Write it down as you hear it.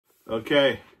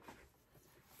Okay,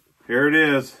 here it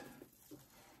is.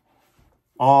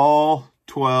 All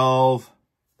 12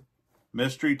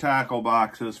 mystery tackle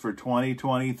boxes for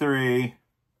 2023.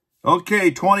 Okay,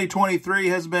 2023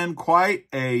 has been quite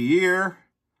a year.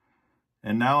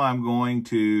 And now I'm going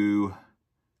to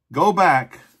go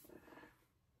back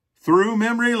through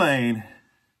memory lane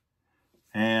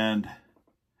and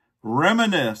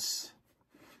reminisce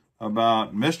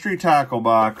about mystery tackle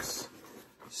box,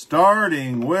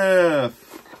 starting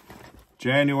with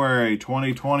January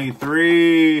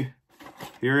 2023.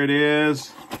 Here it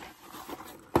is.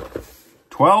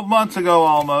 12 months ago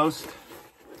almost.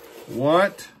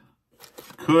 What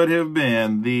could have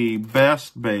been the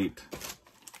best bait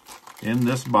in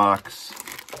this box?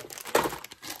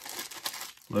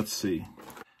 Let's see.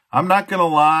 I'm not going to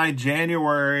lie,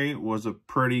 January was a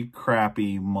pretty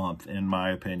crappy month in my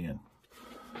opinion.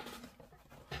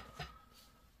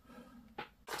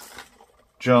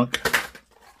 Junk,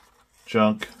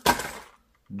 junk,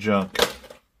 junk,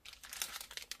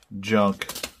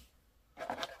 junk,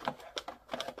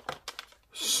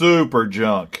 super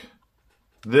junk.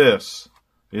 This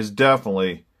is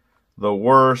definitely the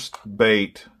worst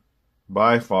bait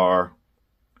by far.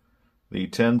 The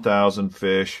 10,000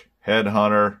 fish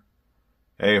headhunter,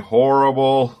 a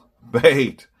horrible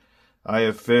bait. I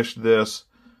have fished this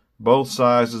both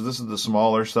sizes. This is the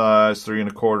smaller size, 3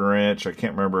 1/4 inch. I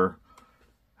can't remember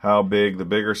how big the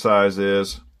bigger size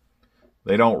is.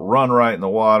 They don't run right in the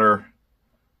water.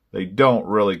 They don't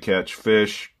really catch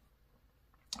fish.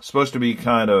 It's supposed to be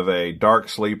kind of a dark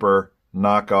sleeper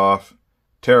knockoff.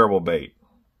 Terrible bait.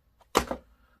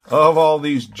 Of all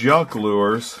these junk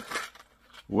lures,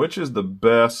 which is the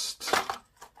best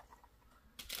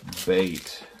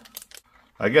bait?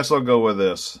 I guess I'll go with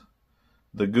this.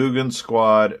 The Guggen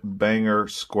Squad Banger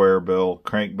Square Bill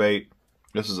Crankbait.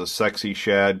 This is a sexy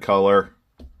shad color.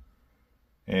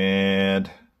 And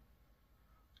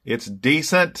it's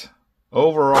decent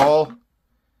overall.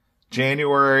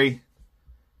 January,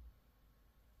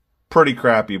 pretty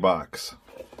crappy box.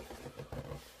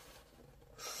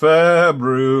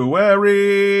 February.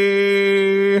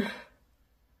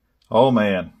 Oh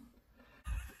man.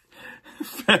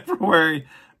 February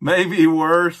may be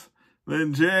worse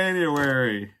than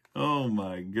January. Oh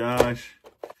my gosh.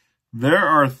 There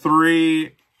are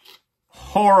 3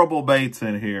 horrible baits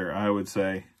in here, I would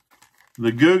say.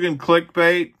 The Guggen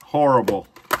Clickbait, horrible.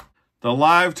 The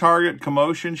Live Target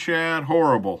Commotion Shad,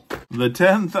 horrible. The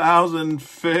 10,000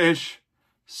 Fish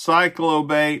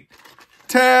Cyclobait,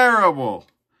 terrible.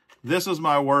 This is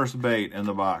my worst bait in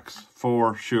the box,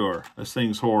 for sure. This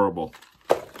thing's horrible.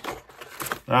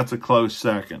 That's a close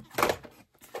second.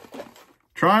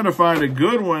 Trying to find a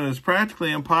good one is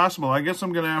practically impossible. I guess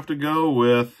I'm going to have to go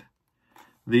with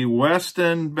the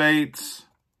Weston Baits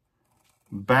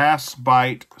Bass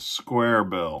Bite Square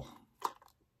Bill. At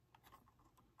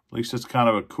least it's kind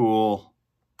of a cool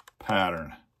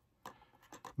pattern.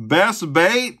 Best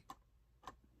bait?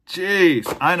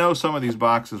 Jeez, I know some of these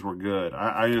boxes were good.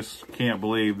 I just can't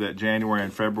believe that January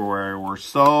and February were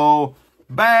so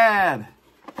bad.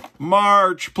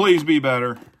 March, please be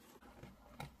better.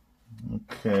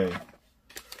 Okay.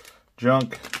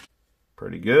 Junk.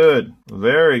 Pretty good.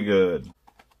 Very good.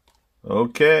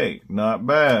 Okay, not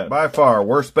bad. By far,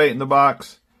 worst bait in the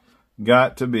box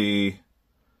got to be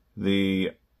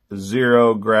the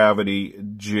Zero Gravity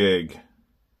Jig.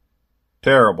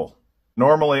 Terrible.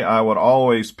 Normally, I would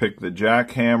always pick the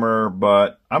jackhammer,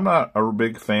 but I'm not a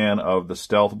big fan of the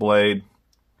stealth blade.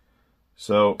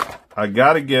 So, I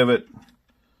got to give it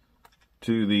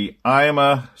to the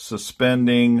IMA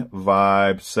Suspending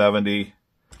Vibe 70.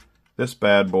 This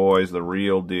bad boy is the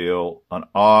real deal. An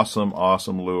awesome,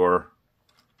 awesome lure.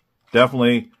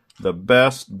 Definitely the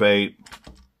best bait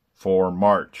for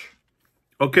March.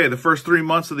 Okay, the first 3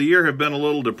 months of the year have been a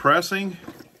little depressing.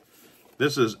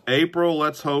 This is April.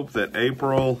 Let's hope that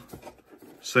April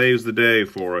saves the day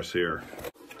for us here.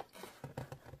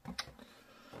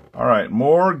 All right,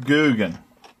 more Guggen.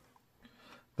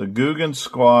 The Guggen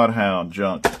Squad Hound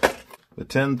junk. The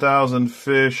 10,000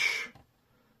 Fish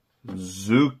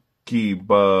Zuki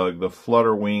Bug, the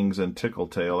Flutter Wings and Tickle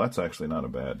Tail. That's actually not a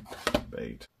bad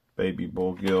bait. Baby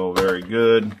Bullgill, very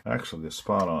good. Actually, the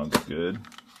Spot On's good.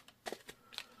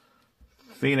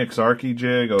 Phoenix Archie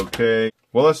Jig, okay.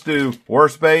 Well, let's do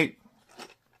worst bait.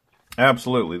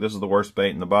 Absolutely, this is the worst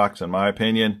bait in the box, in my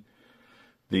opinion.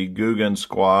 The Guggen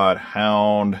Squad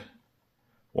Hound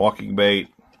walking bait,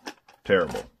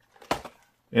 terrible.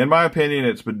 In my opinion,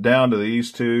 it's been down to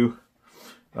these two.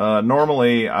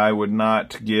 Normally, I would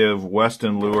not give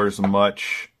Weston Lures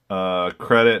much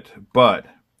credit, but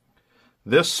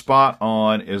This Spot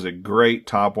On is a great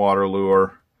topwater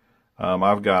lure.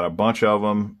 I've got a bunch of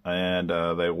them, and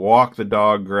they walk the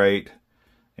dog great,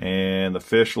 and the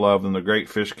fish love them. They're great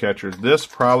fish catchers. This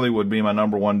probably would be my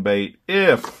 #1 bait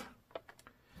if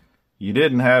you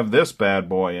didn't have this bad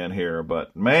boy in here.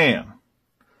 But man,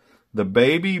 the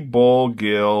Baby Bull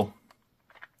Gill,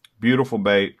 beautiful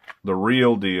bait, the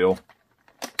real deal.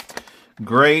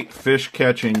 Great fish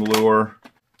catching lure.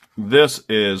 This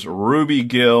is Ruby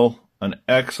Gill, an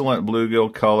excellent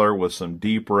bluegill color with some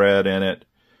deep red in it.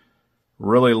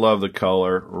 Really love the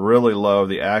color. Really love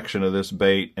the action of this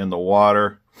bait in the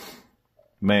water.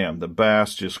 Man, the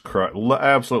bass just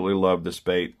absolutely love this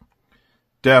bait.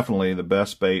 Definitely the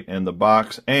best bait in the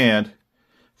box. And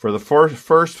for the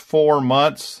first 4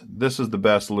 months, this is the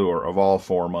best lure of all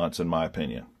 4 months, in my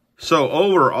opinion. So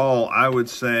overall, I would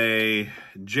say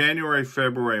January,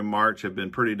 February, March have been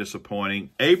pretty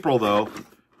disappointing. April, though,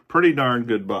 pretty darn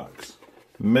good bucks.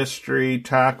 Mystery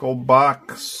Tackle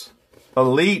Box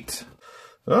Elite.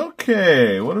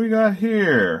 Okay, what do we got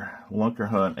here? Lunker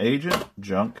Hunt Agent,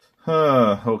 junk.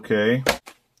 Okay.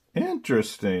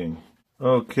 Interesting.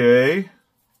 Okay.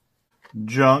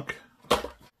 Junk.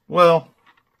 Well,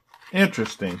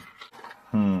 interesting.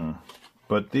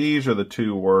 But these are the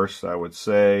two worst, I would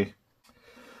say.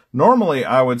 Normally,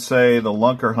 I would say the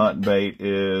Lunker Hunt bait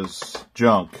is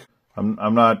junk.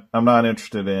 I'm not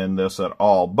interested in this at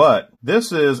all. But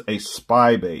this is a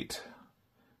spy bait.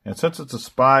 And since it's a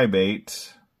spy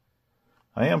bait,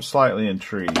 I am slightly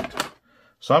intrigued.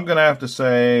 So I'm going to have to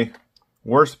say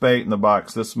worst bait in the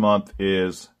box this month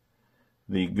is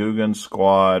the Guggen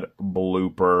Squad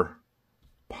Blooper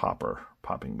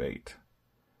popping bait.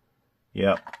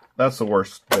 Yep, that's the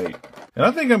worst bait. And I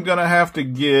think I'm going to have to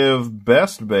give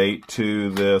best bait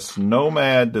to this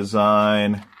Nomad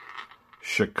Design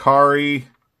Shikari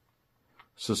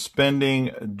Suspending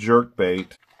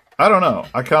Jerkbait. I don't know.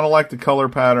 I kind of like the color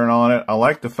pattern on it. I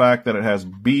like the fact that it has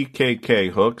BKK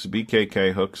hooks.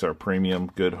 BKK hooks are premium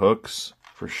good hooks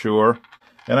for sure.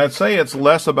 And I'd say it's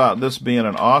less about this being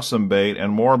an awesome bait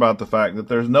and more about the fact that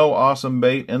there's no awesome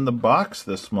bait in the box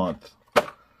this month.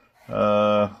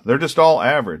 They're just all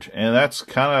average, and that's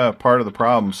kind of part of the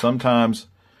problem. Sometimes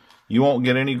you won't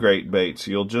get any great baits.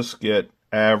 You'll just get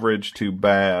average to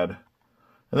bad.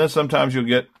 And then sometimes you'll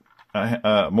get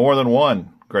more than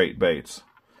one great baits.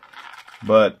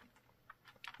 But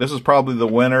this is probably the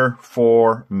winner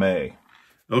for May.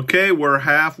 Okay, we're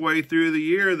halfway through the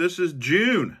year. This is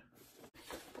June.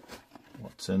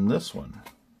 What's in this one?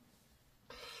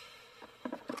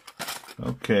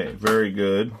 Okay, very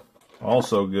good.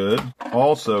 Also good.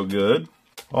 Also good.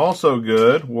 Also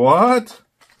good. What?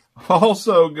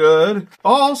 Also good.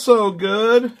 Also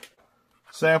good.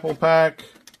 Sample pack.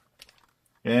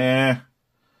 Yeah.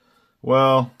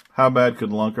 Well, how bad could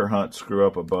Lunker Hunt screw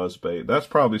up a buzzbait? That's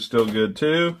probably still good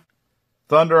too.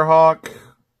 Thunderhawk.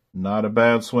 Not a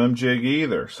bad swim jig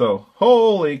either. So,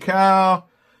 holy cow.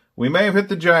 We may have hit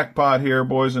the jackpot here,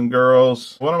 boys and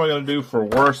girls. What am I going to do for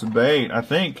worst bait? I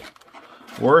think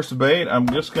worst bait, I'm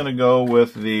just going to go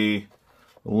with the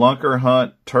Lunker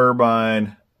Hunt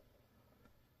Turbine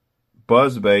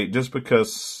buzzbait, just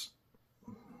because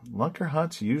Lunker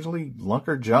Hunt's usually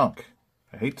lunker junk.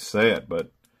 I hate to say it,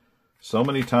 but so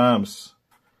many times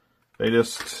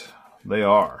they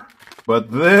are.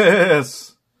 But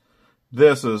this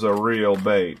is a real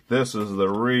bait. This is the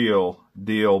real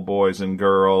deal, boys and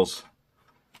girls.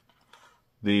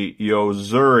 The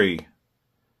Yozuri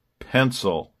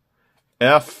Pencil.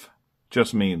 F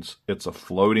just means it's a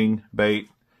floating bait.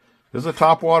 This is a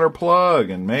topwater plug,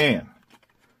 and man,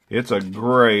 it's a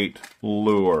great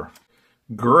lure.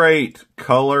 Great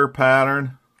color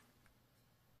pattern.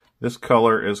 This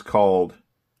color is called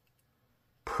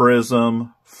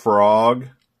Prism Frog.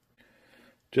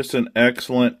 Just an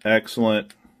excellent,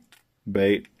 excellent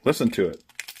bait. Listen to it.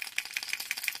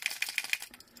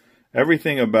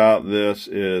 Everything about this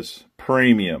is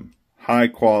premium, high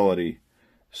quality,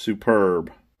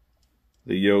 superb.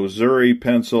 The Yozuri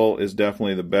Pencil is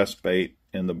definitely the best bait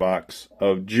in the box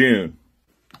of June.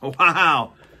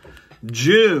 Wow!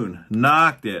 June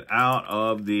knocked it out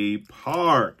of the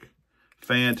park.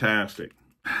 Fantastic.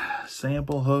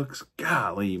 Sample hooks.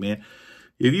 Golly, man.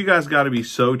 If you guys got to be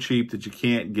so cheap that you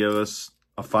can't give us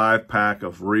a 5-pack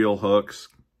of real hooks,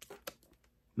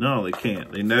 no, they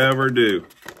can't. They never do.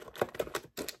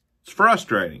 It's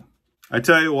frustrating. I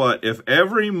tell you what, if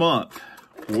every month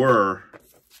were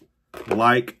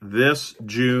like this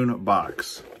June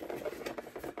box,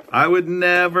 I would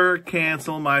never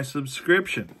cancel my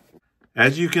subscription.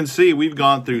 As you can see, we've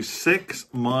gone through 6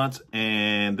 months,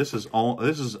 and this is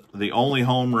the only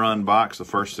home run box the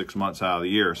first 6 months out of the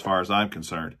year, as far as I'm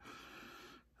concerned.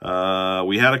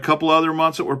 We had a couple other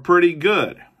months that were pretty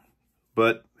good,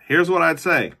 but here's what I'd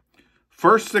say.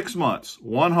 First 6 months,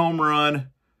 1 home run,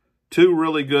 2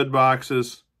 really good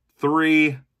boxes,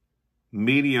 3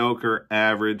 mediocre,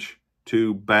 average,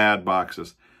 2 bad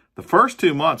boxes. The first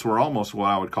 2 months were almost what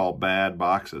I would call bad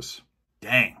boxes.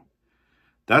 Dang,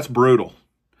 that's brutal.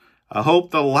 I hope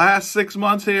the last 6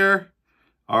 months here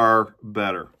are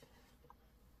better.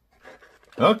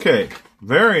 Okay,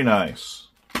 very nice.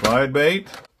 Glide bait.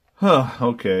 Huh,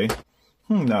 okay.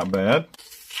 Not bad.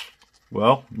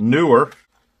 Well, newer.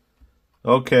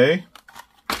 Okay.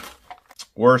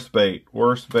 Worst bait.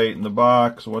 Worst bait in the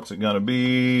box. What's it going to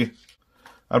be?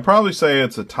 I'd probably say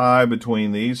it's a tie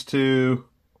between these two.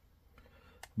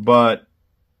 But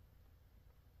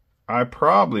I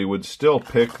probably would still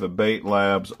pick the Bait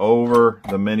Labs over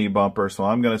the mini bumper. So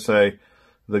I'm going to say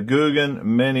the Guggen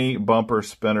mini bumper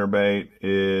spinnerbait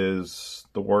is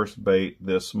the worst bait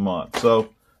this month.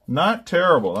 So not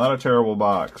terrible. Not a terrible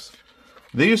box.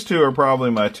 These two are probably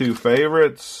my 2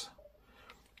 favorites.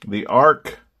 The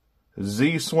Arc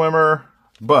Z Swimmer,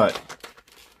 but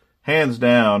hands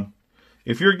down,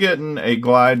 if you're getting a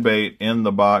glide bait in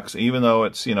the box, even though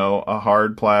it's, you know, a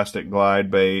hard plastic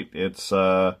glide bait, it's,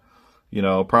 you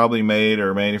know, probably made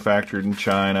or manufactured in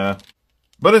China,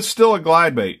 but it's still a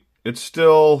glide bait. It's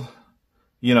still,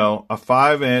 you know, a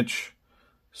 5-inch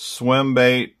swim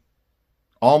bait,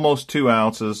 almost 2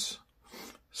 ounces,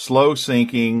 slow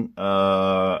sinking.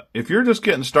 If you're just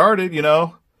getting started, you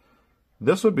know,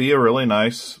 this would be a really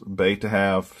nice bait to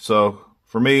have. So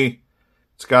for me,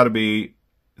 it's got to be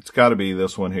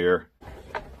this one here.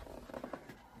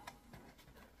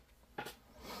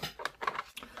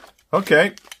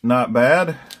 Okay, not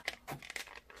bad.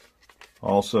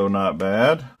 Also not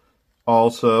bad.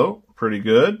 Also pretty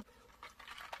good.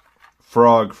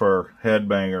 Frog fur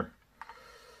headbanger.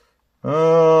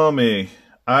 Oh me.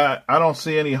 I don't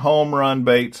see any home run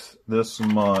baits this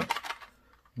month,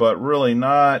 but really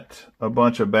not a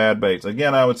bunch of bad baits.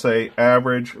 Again, I would say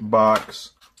average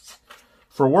box.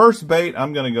 For worst bait,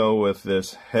 I'm going to go with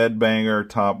this Headbanger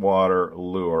Topwater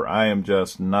Lure. I am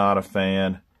just not a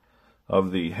fan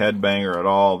of the Headbanger at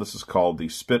all. This is called the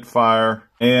Spitfire,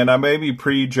 and I may be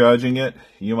prejudging it.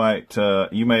 You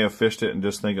may have fished it and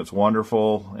just think it's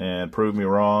wonderful and prove me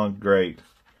wrong. Great.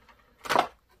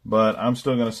 But I'm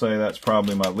still going to say that's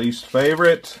probably my least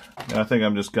favorite. And I think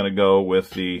I'm just going to go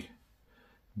with the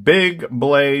Big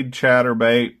Blade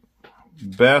Chatterbait.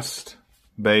 Best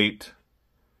bait,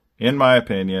 in my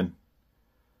opinion,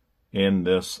 in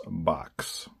this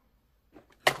box.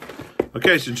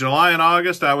 Okay, so July and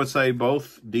August, I would say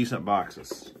both decent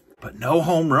boxes. But no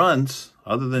home runs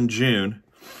other than June.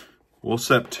 Will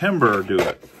September do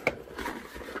it?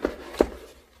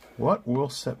 What will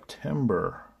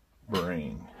September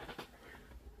bring?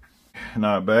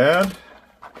 Not bad.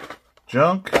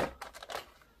 Junk.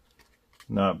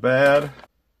 Not bad.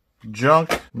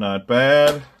 Junk. Not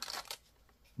bad.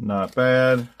 Not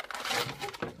bad.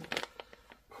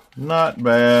 Not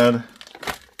bad.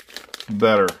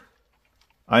 Better.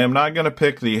 I am not going to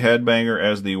pick the Headbanger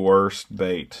as the worst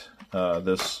bait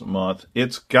this month.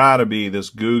 It's got to be this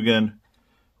Guggen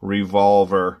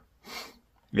Revolver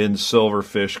in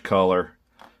silverfish color.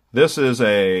 This is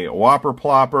a Whopper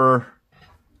Plopper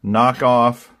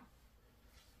knockoff.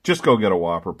 Just go get a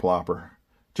Whopper Plopper.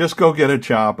 Just go get a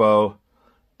Chopo.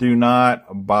 Do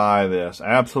not buy this.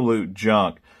 Absolute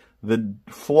junk. The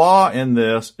flaw in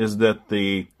this is that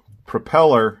the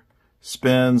propeller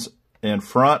spins in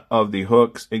front of the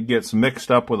hooks. It gets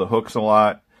mixed up with the hooks a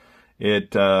lot.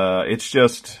 It's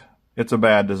a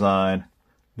bad design.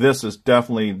 This is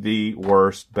definitely the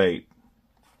worst bait.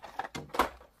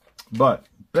 But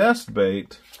best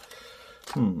bait,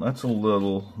 that's a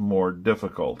little more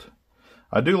difficult.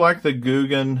 I do like the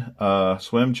Guggen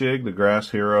swim jig, the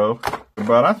Grass Hero,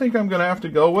 but I think I'm going to have to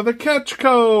go with a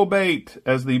Ketchco bait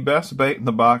as the best bait in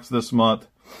the box this month.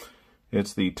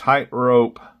 It's the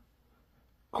Tightrope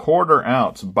 1/4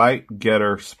 ounce bite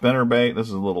getter spinnerbait. This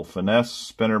is a little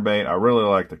finesse spinnerbait. I really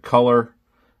like the color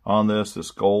on this.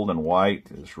 This gold and white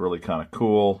is really kind of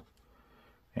cool.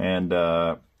 And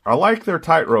I like their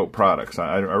Tightrope products.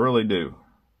 I really do.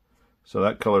 So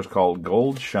that color is called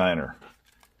Gold Shiner.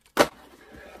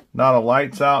 Not a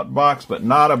lights out box, but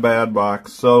not a bad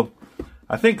box. So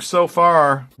I think so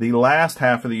far the last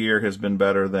half of the year has been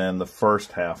better than the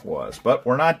first half was. But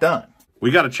we're not done.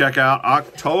 We got to check out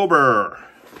October.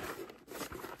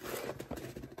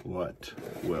 What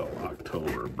will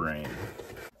October bring?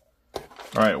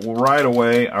 All right, well, right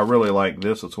away, I really like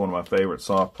this. It's one of my favorite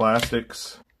soft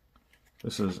plastics.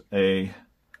 This is a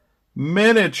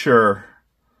miniature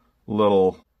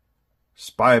little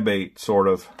spy bait, sort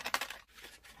of.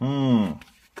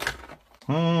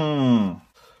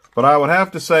 But I would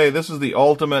have to say this is the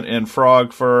ultimate in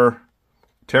frog fur.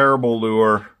 Terrible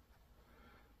lure.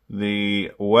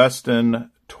 The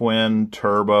Weston Twin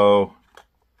Turbo.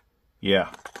 Yeah.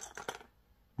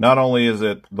 Not only is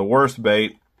it the worst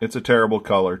bait, it's a terrible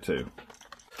color too.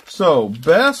 So,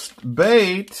 best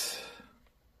bait.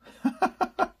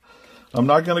 I'm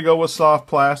not going to go with soft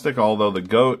plastic, although the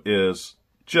goat is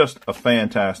just a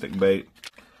fantastic bait.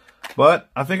 But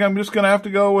I think I'm just going to have to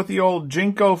go with the old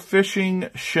Kayak Fishing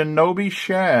Shinobi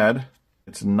Shad.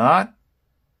 It's not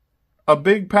a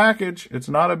big package. It's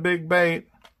not a big bait.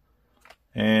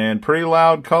 And pretty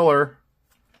loud color.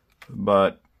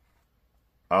 But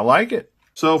I like it.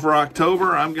 So for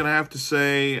October, I'm going to have to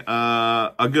say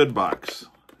a good box.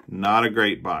 Not a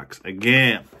great box.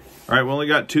 Again. All right, we only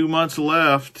got 2 months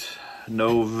left.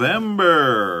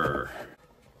 November.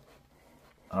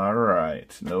 All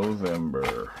right,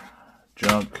 November.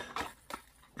 Junk.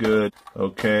 Good.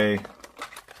 Okay.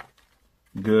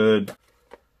 Good.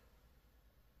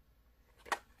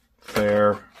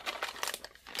 Fair.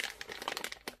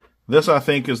 This, I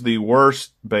think, is the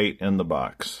worst bait in the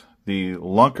box. The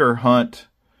Lunker Hunt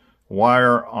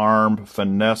Wire Arm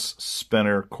Finesse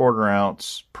Spinner, 1/4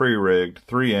 ounce, pre-rigged,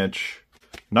 3-inch.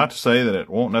 Not to say that it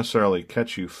won't necessarily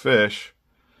catch you fish.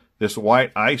 This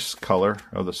white ice color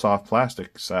of the soft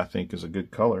plastics, I think, is a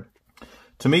good color.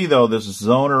 To me, though, this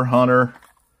Zoner Hunter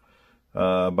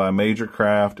by Major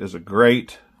Craft is a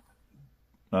great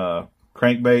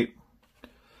crankbait.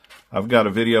 I've got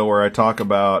a video where I talk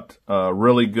about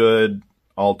really good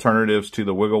alternatives to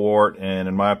the Wigglewort, and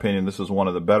in my opinion, this is one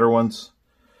of the better ones.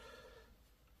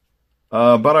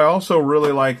 But I also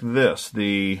really like this.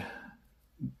 The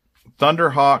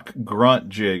Thunderhawk Grunt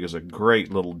Jig is a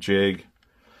great little jig,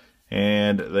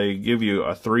 and they give you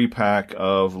a 3-pack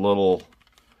of little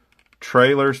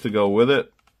trailers to go with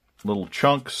it, little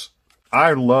chunks.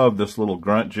 I love this little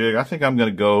grunt jig. I think I'm going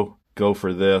to go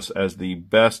for this as the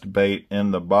best bait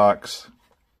in the box.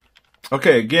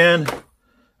 Okay, again,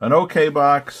 an okay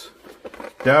box.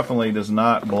 Definitely does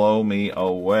not blow me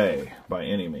away by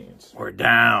any means. We're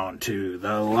down to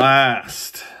the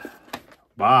last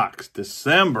box,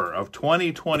 December of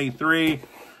 2023.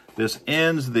 This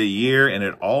ends the year, and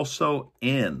it also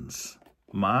ends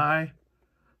my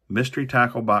Mystery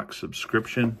Tackle Box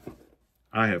subscription.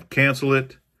 I have canceled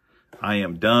it. I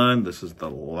am done. This is the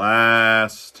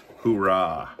last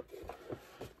hurrah.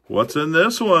 What's in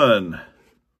this one?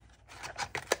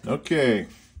 Okay.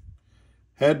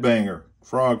 Headbanger,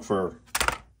 frog fur.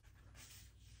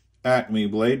 Acme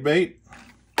blade bait.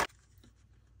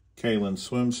 Kalen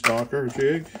swim stalker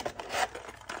jig.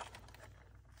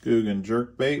 Guggen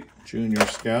jerk bait, Junior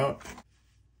Scout.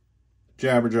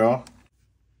 Jabberjaw.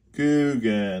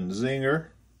 Guggen Zinger,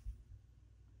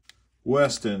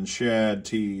 Weston Shad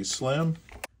T Slim,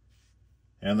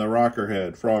 and the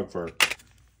Rockerhead Frog Fur.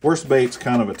 Worst bait's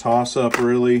kind of a toss-up,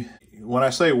 really. When I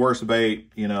say worst bait,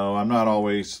 you know, I'm not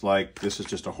always like, this is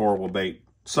just a horrible bait.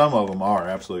 Some of them are,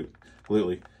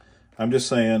 absolutely. I'm just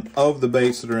saying, of the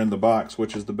baits that are in the box,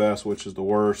 which is the best, which is the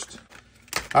worst.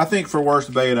 I think for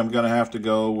worst bait, I'm going to have to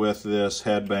go with this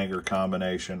Headbanger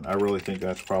combination. I really think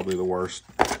that's probably the worst.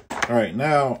 All right,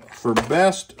 now for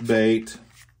best bait,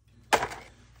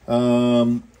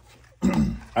 I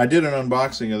did an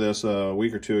unboxing of this a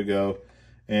week or two ago,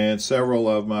 and several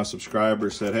of my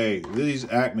subscribers said, hey, these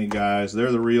Acme guys,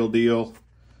 they're the real deal.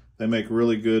 They make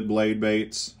really good blade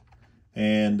baits,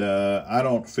 and I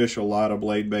don't fish a lot of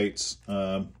blade baits.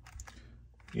 You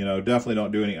know, definitely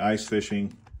don't do any ice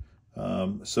fishing.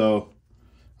 So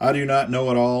I do not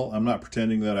know it all. I'm not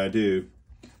pretending that I do.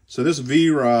 So this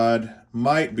V-Rod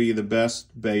might be the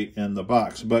best bait in the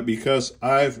box, but because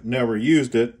I've never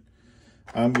used it,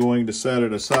 I'm going to set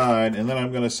it aside, and then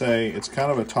I'm going to say it's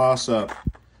kind of a toss-up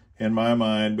in my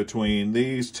mind between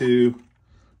these two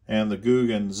and the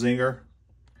Guggen Zinger.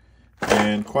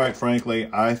 And quite frankly,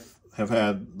 I have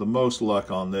had the most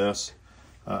luck on this.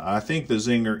 I think the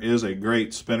Zinger is a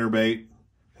great spinnerbait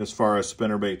as far as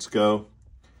spinnerbaits go.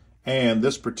 And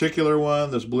this particular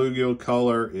one, this bluegill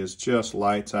color, is just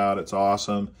lights out. It's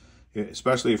awesome,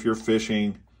 especially if you're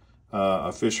fishing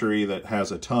a fishery that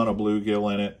has a ton of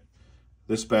bluegill in it.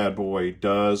 This bad boy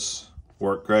does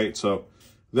work great. So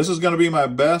this is going to be my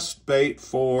best bait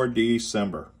for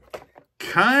December.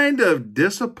 Kind of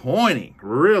disappointing,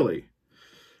 really.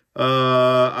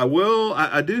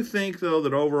 I do think, though,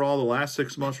 that overall the last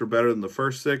 6 months were better than the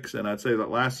first 6, and I'd say that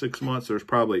last 6 months there's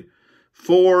probably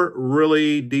 4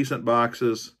 really decent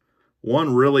boxes,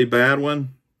 1 really bad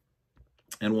one,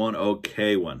 and 1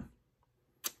 okay one.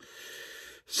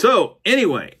 So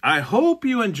anyway, I hope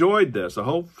you enjoyed this.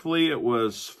 Hopefully it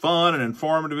was fun and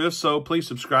informative. If so, please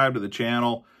subscribe to the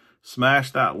channel.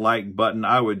 Smash that like button.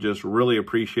 I would just really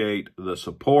appreciate the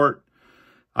support.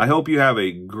 I hope you have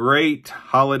a great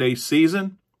holiday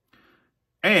season.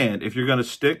 And if you're going to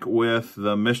stick with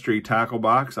the mystery tackle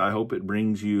box, I hope it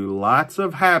brings you lots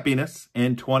of happiness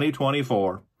in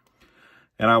 2024.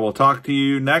 And I will talk to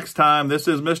you next time. This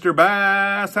is Mr.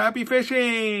 Bass. Happy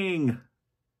fishing!